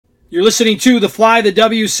You're listening to the Fly the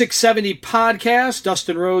W670 podcast.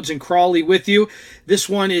 Dustin Rhodes and Crawley with you. This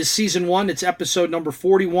one is season 1. It's episode number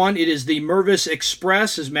 41. It is the Mervis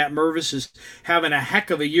Express, as Matt Mervis is having a heck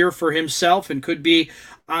of a year for himself and could be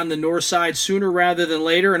on the north side sooner rather than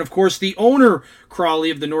later. And of course, the owner, Crawley,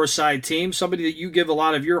 of the north side team, somebody that you give a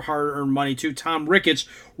lot of your hard-earned money to, Tom Ricketts,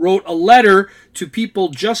 wrote a letter to people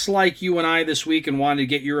just like you and I this week and wanted to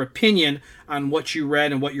get your opinion on what you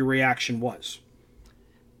read and what your reaction was.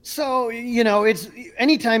 So, it's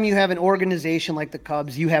anytime you have an organization like the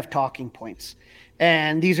Cubs, you have talking points.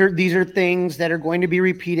 And these are things that are going to be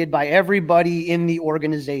repeated by everybody in the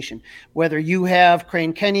organization. Whether you have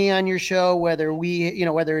Crane Kenny on your show, whether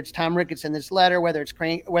it's Tom Ricketts in this letter, whether it's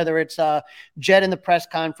Jed in the press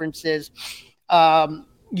conferences,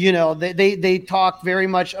 they talk very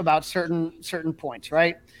much about certain points,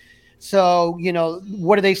 right? So,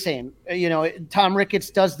 what are they saying? Tom Ricketts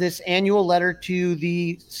does this annual letter to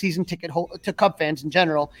the season ticket to Cub fans in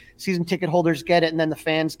general. Season ticket holders get it, and then the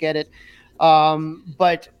fans get it.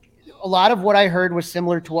 But a lot of what I heard was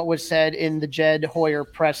similar to what was said in the Jed Hoyer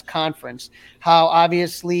press conference. How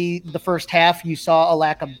obviously the first half you saw a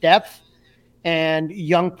lack of depth and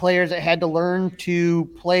young players that had to learn to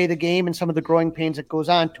play the game and some of the growing pains that goes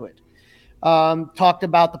on to it. Talked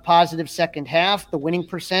about the positive second half, the winning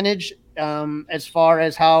percentage, as far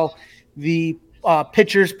as how the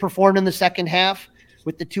pitchers performed in the second half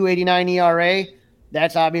with the 2.89 ERA.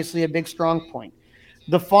 That's obviously a big strong point.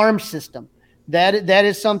 The farm system, that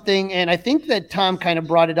is something, and I think that Tom kind of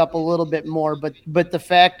brought it up a little bit more, but the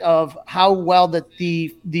fact of how well that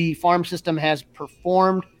the farm system has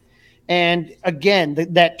performed, and again,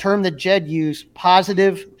 that term that Jed used,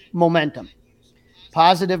 positive momentum.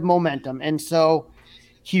 And so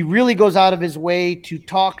he really goes out of his way to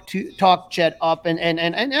talk Jed up.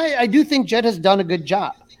 And I do think Jed has done a good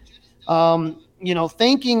job.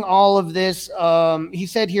 Thanking all of this. He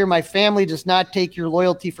said here, my family does not take your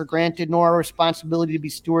loyalty for granted, nor our responsibility to be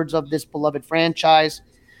stewards of this beloved franchise.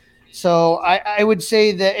 So I would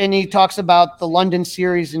say that, and he talks about the London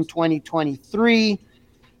series in 2023.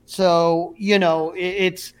 So,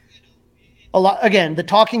 it's a lot. Again, the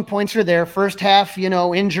talking points are there. First half,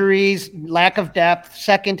 injuries, lack of depth.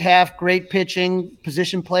 Second half, great pitching,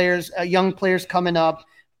 position players, young players coming up,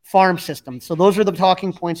 farm system. So those are the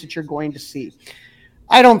talking points that you're going to see.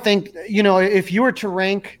 I don't think, if you were to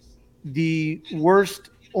rank the worst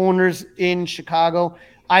owners in Chicago,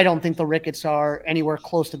 I don't think the Ricketts are anywhere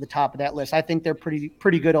close to the top of that list. I think they're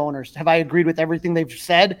pretty good owners. Have I agreed with everything they've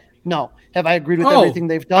said? No. Have I agreed with everything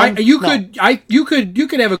they've done? You could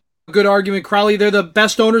have a good argument, Crowley. They're the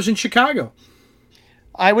best owners in Chicago.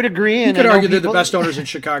 I would agree. You could argue they're the best owners in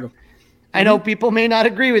Chicago. I know people may not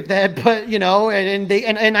agree with that, but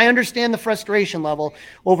and I understand the frustration level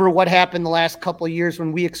over what happened the last couple of years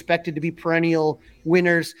when we expected to be perennial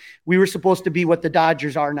winners. We were supposed to be what the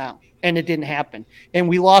Dodgers are now, and it didn't happen. And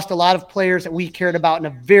we lost a lot of players that we cared about in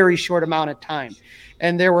a very short amount of time.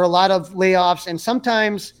 And there were a lot of layoffs, and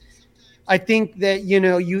sometimes I think that,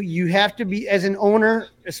 you have to be, as an owner,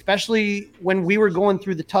 especially when we were going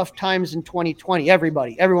through the tough times in 2020,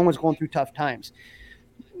 everyone was going through tough times.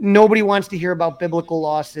 Nobody wants to hear about biblical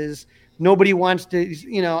losses. Nobody wants to,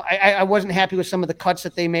 I wasn't happy with some of the cuts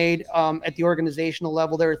that they made at the organizational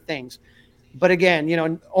level. There are things. But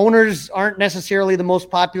again, owners aren't necessarily the most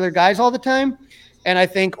popular guys all the time. And I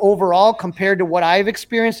think overall, compared to what I've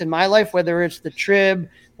experienced in my life, whether it's the Trib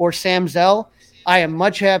or Sam Zell, I am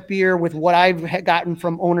much happier with what I've gotten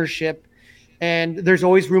from ownership, and there's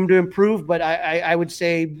always room to improve. But I would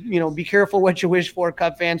say, be careful what you wish for,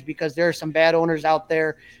 Cub fans, because there are some bad owners out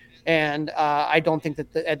there, and I don't think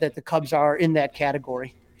that the Cubs are in that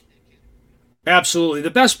category. Absolutely. The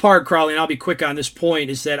best part, Crowley, and I'll be quick on this point,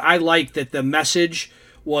 is that I like that the message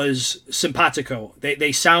was simpatico.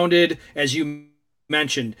 They sounded, as you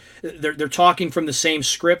mentioned, they're talking from the same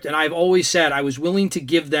script, and I've always said I was willing to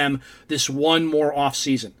give them this one more off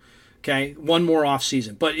season. Okay, one more off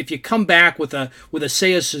season. But if you come back with a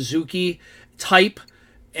Seiya Suzuki type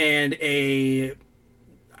and I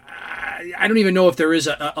don't even know if there is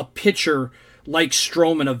a pitcher like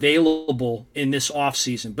Stroman available in this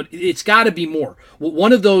offseason, but it's got to be more.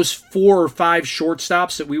 One of those 4 or 5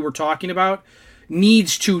 shortstops that we were talking about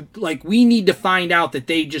needs to, we need to find out that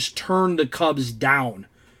they just turn the Cubs down.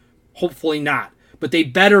 Hopefully not. But they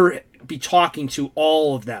better be talking to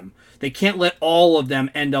all of them. They can't let all of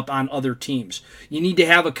them end up on other teams. You need to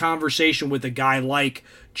have a conversation with a guy like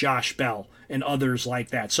Josh Bell and others like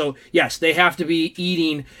that. So, yes, they have to be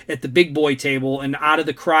eating at the big boy table and out of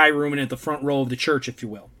the cry room and at the front row of the church, if you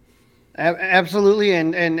will. Absolutely,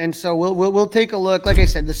 and so we'll take a look. Like I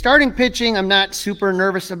said, the starting pitching, I'm not super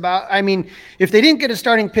nervous about. I mean, if they didn't get a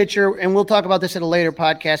starting pitcher, and we'll talk about this at a later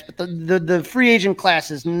podcast, but the free agent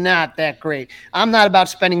class is not that great. I'm not about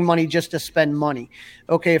spending money just to spend money.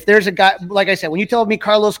 Okay, if there's a guy, like I said, when you told me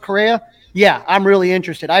Carlos Correa, yeah, I'm really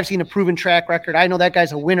interested. I've seen a proven track record. I know that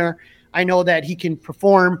guy's a winner. I know that he can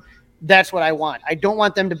perform. That's what I want. I don't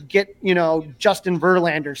want them to get, Justin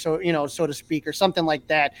Verlander, so to speak, or something like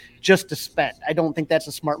that, just to spend. I don't think that's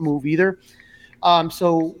a smart move either.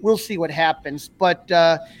 So we'll see what happens. But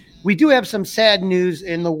we do have some sad news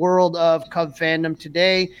in the world of Cub fandom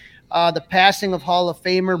today. The passing of Hall of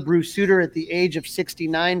Famer Bruce Sutter at the age of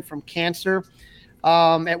 69 from cancer.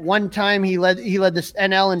 At one time, he led this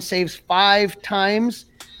NL in saves 5 times.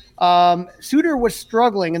 Suter was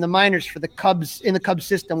struggling in the minors for the Cubs in the Cubs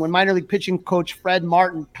system when minor league pitching coach Fred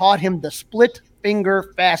Martin taught him the split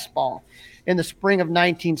finger fastball in the spring of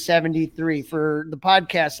 1973. For the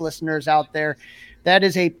podcast listeners out there, that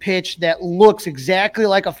is a pitch that looks exactly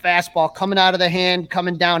like a fastball coming out of the hand,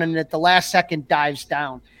 coming down, and at the last second dives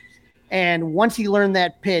down. And once he learned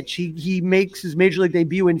that pitch, he makes his major league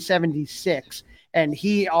debut in 76. And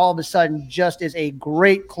he all of a sudden just is a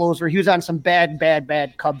great closer. He was on some bad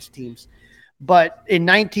Cubs teams. But in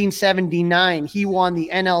 1979, he won the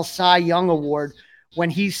NL Cy Young Award when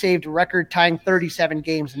he saved a record tying 37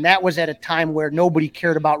 games. And that was at a time where nobody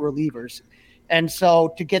cared about relievers. And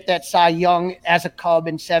so to get that Cy Young as a Cub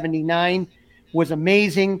in 79 was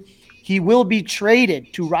amazing. He will be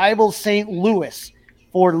traded to rival St. Louis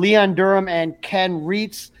for Leon Durham and Ken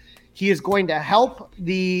Reitz. He is going to help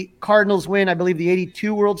the Cardinals win, I believe, the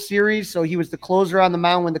 82 World Series. So he was the closer on the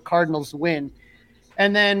mound when the Cardinals win.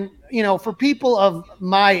 And then, for people of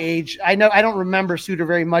my age, I don't remember Suter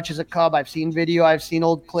very much as a Cub. I've seen video, I've seen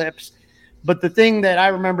old clips. But the thing that I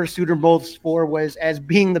remember Suter most for was as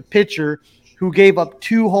being the pitcher who gave up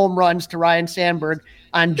 2 home runs to Ryan Sandberg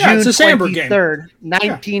on June 23rd,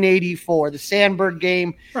 1984. The Sandberg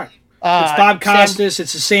game. Right. It's Bob Costas.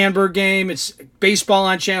 It's a Sandberg game. It's baseball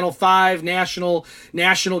on Channel 5, national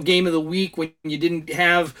game of the week when you didn't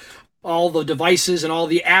have all the devices and all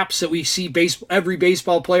the apps that we see every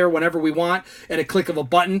baseball player whenever we want at a click of a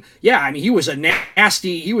button. Yeah, I mean, he was a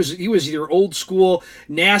nasty. He was either old school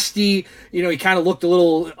nasty. He kind of looked a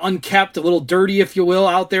little unkept, a little dirty, if you will,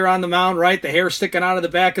 out there on the mound. Right, the hair sticking out of the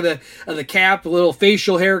back of the cap, a little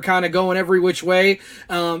facial hair kind of going every which way.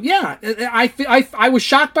 I was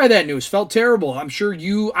shocked by that news. Felt terrible. I'm sure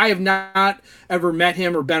I have not ever met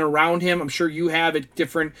him or been around him. I'm sure you have at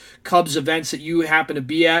different Cubs events that you happen to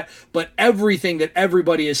be at. But everything that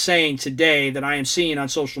everybody is saying today that I am seeing on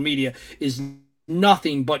social media is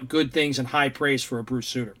nothing but good things and high praise for a Bruce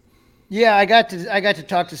Sutter. Yeah, I got to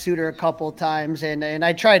talk to Suter a couple of times, and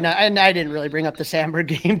I tried not, and I didn't really bring up the Sandberg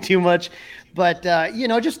game too much, but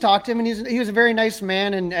just talk to him, and he was a very nice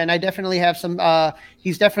man, and I definitely have some.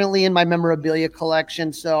 He's definitely in my memorabilia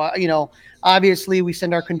collection, so obviously we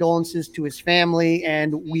send our condolences to his family,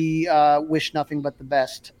 and we wish nothing but the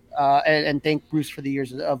best. And thank Bruce for the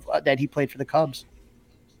years of that he played for the Cubs.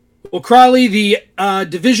 Well, Crawley, the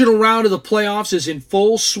divisional round of the playoffs is in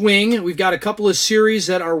full swing. We've got a couple of series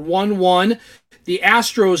that are 1-1. The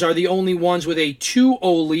Astros are the only ones with a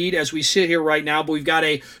 2-0 lead as we sit here right now, but we've got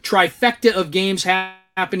a trifecta of games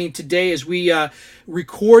happening today as we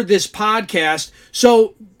record this podcast.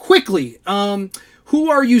 So, quickly, who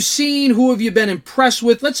are you seeing? Who have you been impressed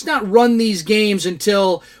with? Let's not run these games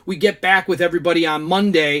until we get back with everybody on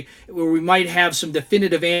Monday, where we might have some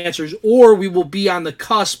definitive answers, or we will be on the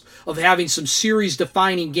cusp of having some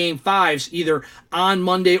series-defining Game 5s either on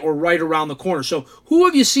Monday or right around the corner. So who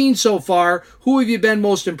have you seen so far? Who have you been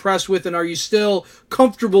most impressed with, and are you still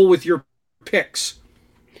comfortable with your picks?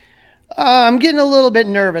 I'm getting a little bit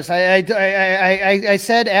nervous. I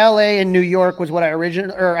said LA and New York was what I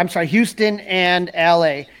originally, or I'm sorry, Houston and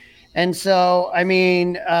LA. And so, I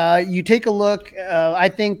mean, you take a look, I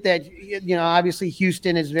think that, obviously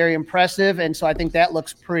Houston is very impressive. And so I think that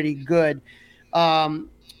looks pretty good.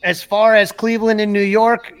 As far as Cleveland and New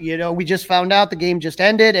York, we just found out the game just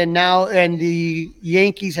ended and the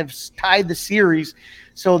Yankees have tied the series.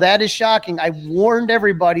 So that is shocking. I warned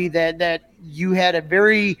everybody that you had a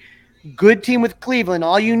very good team with Cleveland.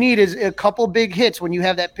 All you need is a couple big hits when you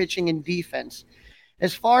have that pitching and defense.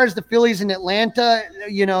 As far as the Phillies in Atlanta,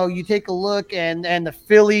 you take a look and the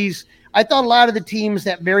Phillies, I thought a lot of the teams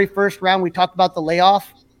that very first round, we talked about the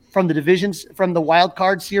layoff from the divisions, from the wild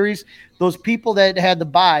card series, those people that had the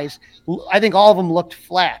buys, I think all of them looked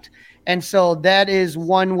flat. And so that is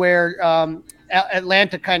one where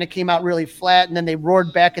Atlanta kind of came out really flat, and then they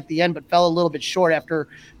roared back at the end, but fell a little bit short after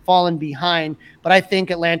fallen behind. But I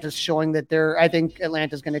think Atlanta's showing that I think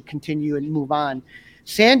Atlanta's going to continue and move on.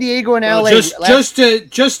 San Diego and Well, LA.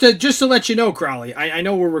 just to let you know, Crowley. I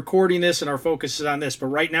know we're recording this and our focus is on this, but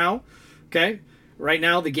right now, okay, right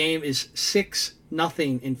now the game is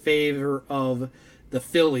 6-0 in favor of the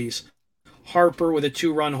Phillies. Harper with a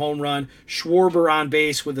 2-run home run. Schwarber on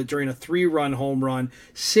base during a 3-run home run.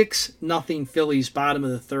 6-0 Phillies, bottom of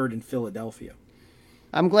the third in Philadelphia.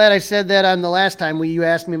 I'm glad I said that on the last time you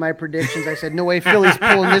asked me my predictions. I said, no way Philly's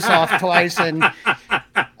pulling this off twice. And,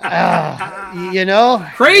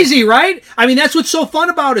 Crazy, right? I mean, that's what's so fun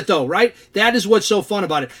about it, though, right? That is what's so fun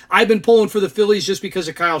about it. I've been pulling for the Phillies just because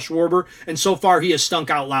of Kyle Schwarber, and so far he has stunk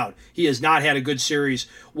out loud. He has not had a good series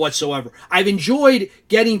whatsoever. I've enjoyed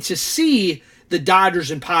getting to see the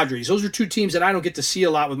Dodgers and Padres. Those are two teams that I don't get to see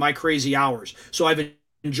a lot with my crazy hours. So I've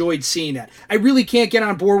enjoyed seeing that. I really can't get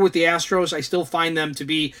on board with the Astros. I still find them to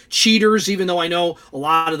be cheaters, even though I know a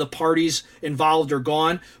lot of the parties involved are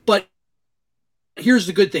gone. But here's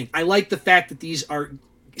the good thing. I like the fact that these are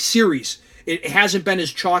series. It hasn't been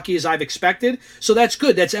as chalky as I've expected, so that's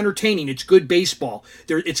good. That's entertaining. It's good baseball.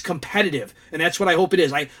 It's competitive, and that's what I hope it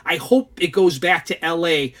is. I hope it goes back to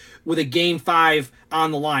L.A. with a Game 5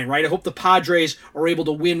 on the line, right? I hope the Padres are able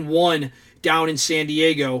to win one down in San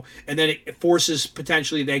Diego, and then it forces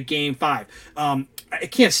potentially that Game 5. I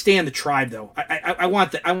can't stand the Tribe, though. I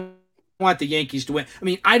want the Yankees to win. I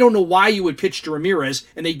mean, I don't know why you would pitch to Ramirez,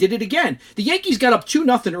 and they did it again. The Yankees got up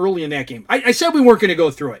 2-0 early in that game. I said we weren't going to go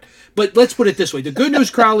through it, but let's put it this way. The good news,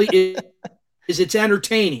 Crowley, is it's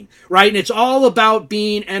entertaining, right? And it's all about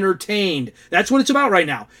being entertained. That's what it's about right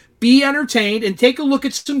now. Be entertained and take a look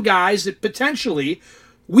at some guys that potentially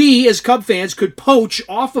we as Cub fans could poach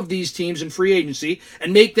off of these teams in free agency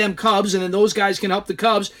and make them Cubs, and then those guys can help the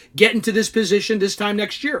Cubs get into this position this time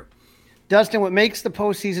next year. Dustin, what makes the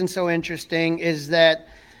postseason so interesting is that,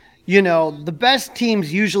 the best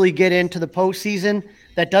teams usually get into the postseason.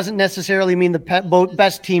 That doesn't necessarily mean the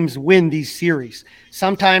best teams win these series.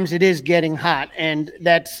 Sometimes it is getting hot, and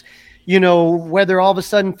that's, whether all of a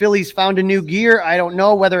sudden Phillies found a new gear. I don't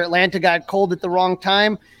know whether Atlanta got cold at the wrong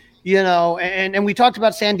time. And we talked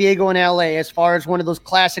about San Diego and LA as far as one of those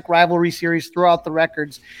classic rivalry series throughout the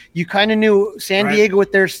records. You kind of knew San Diego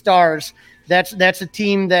with their stars. That's a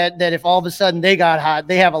team that if all of a sudden they got hot,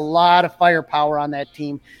 they have a lot of firepower on that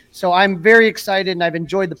team. So I'm very excited, and I've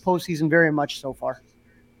enjoyed the postseason very much so far.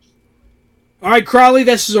 All right, Crowley,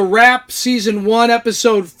 this is a wrap. Season 1,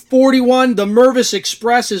 episode 41. The Mervis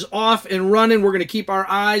Express is off and running. We're going to keep our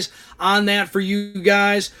eyes on that for you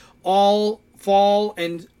guys all fall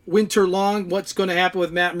and winter long. What's going to happen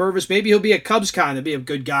with Matt Mervis? Maybe he'll be at CubsCon. That'd be a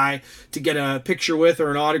good guy to get a picture with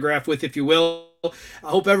or an autograph with, if you will. I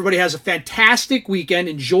hope everybody has a fantastic weekend.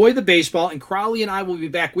 Enjoy the baseball. And Crowley and I will be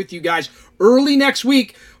back with you guys early next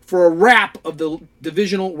week for a wrap of the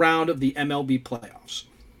divisional round of the MLB playoffs.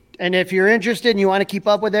 And if you're interested and you want to keep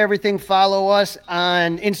up with everything, follow us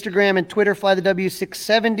on Instagram and Twitter,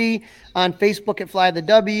 FlyTheW670, on Facebook at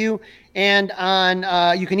FlyTheW, and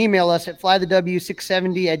on you can email us at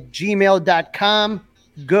flythew670@gmail.com.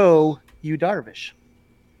 Go, you Darvish.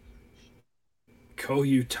 Go,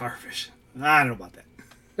 you Darvish. I don't know about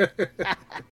that.